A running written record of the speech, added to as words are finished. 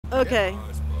Okay.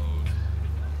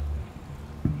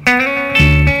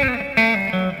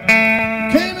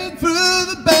 Came in through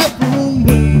the bathroom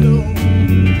window,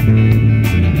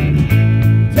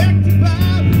 protected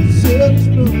by the silk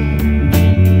spoon.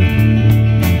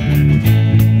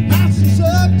 Now she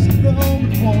sucks her own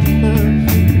wonders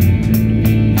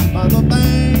by the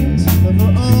banks of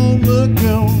her own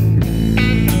lagoon.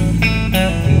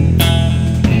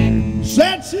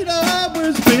 Said she'd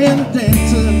always been a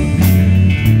dancer,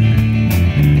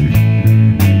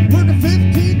 working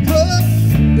 15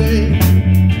 clubs a day.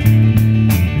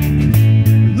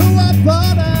 Though I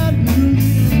thought I knew the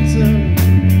answer,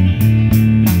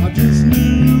 I just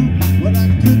knew what I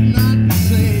could not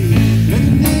say.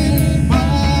 Didn't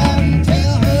anybody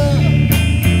tell her?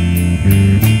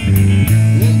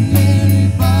 Didn't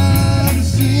anybody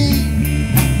see?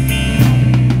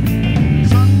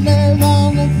 Sundays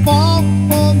on the fall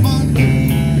for Monday,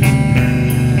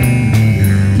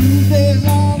 Tuesdays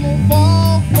on the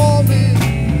fall for me.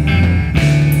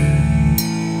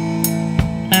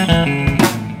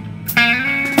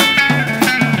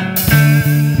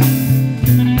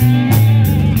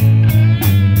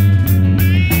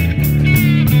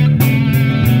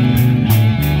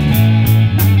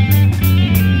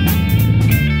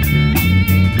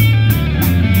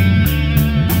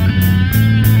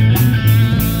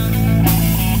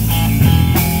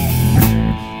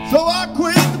 So I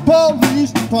quit the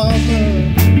police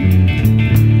department.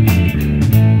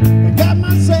 I got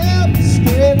myself a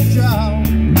steady job.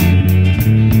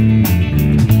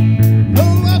 No,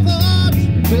 I thought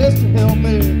she'd best to help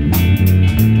me.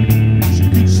 She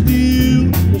could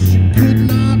steal, but she could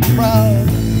not rob.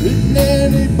 Didn't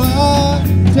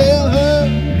anybody tell her?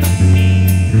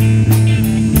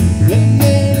 Didn't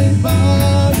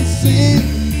anybody see?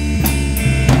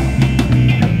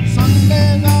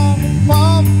 Sundays on the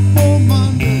farm for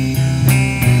Monday,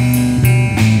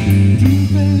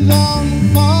 Tuesdays on the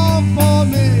farm for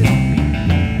me.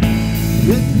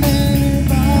 Didn't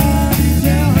anybody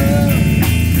tell her?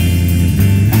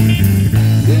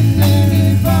 Didn't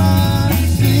anybody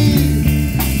see?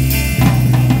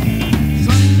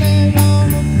 Sundays on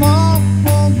the farm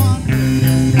for Monday,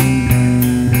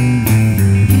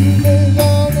 Tuesdays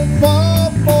on the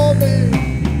farm for me.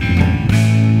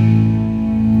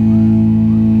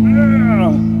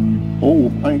 Oh,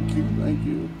 thank you, thank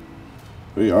you.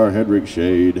 We are Hedrick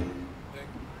Shade.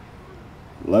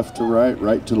 Left to right,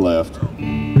 right to left.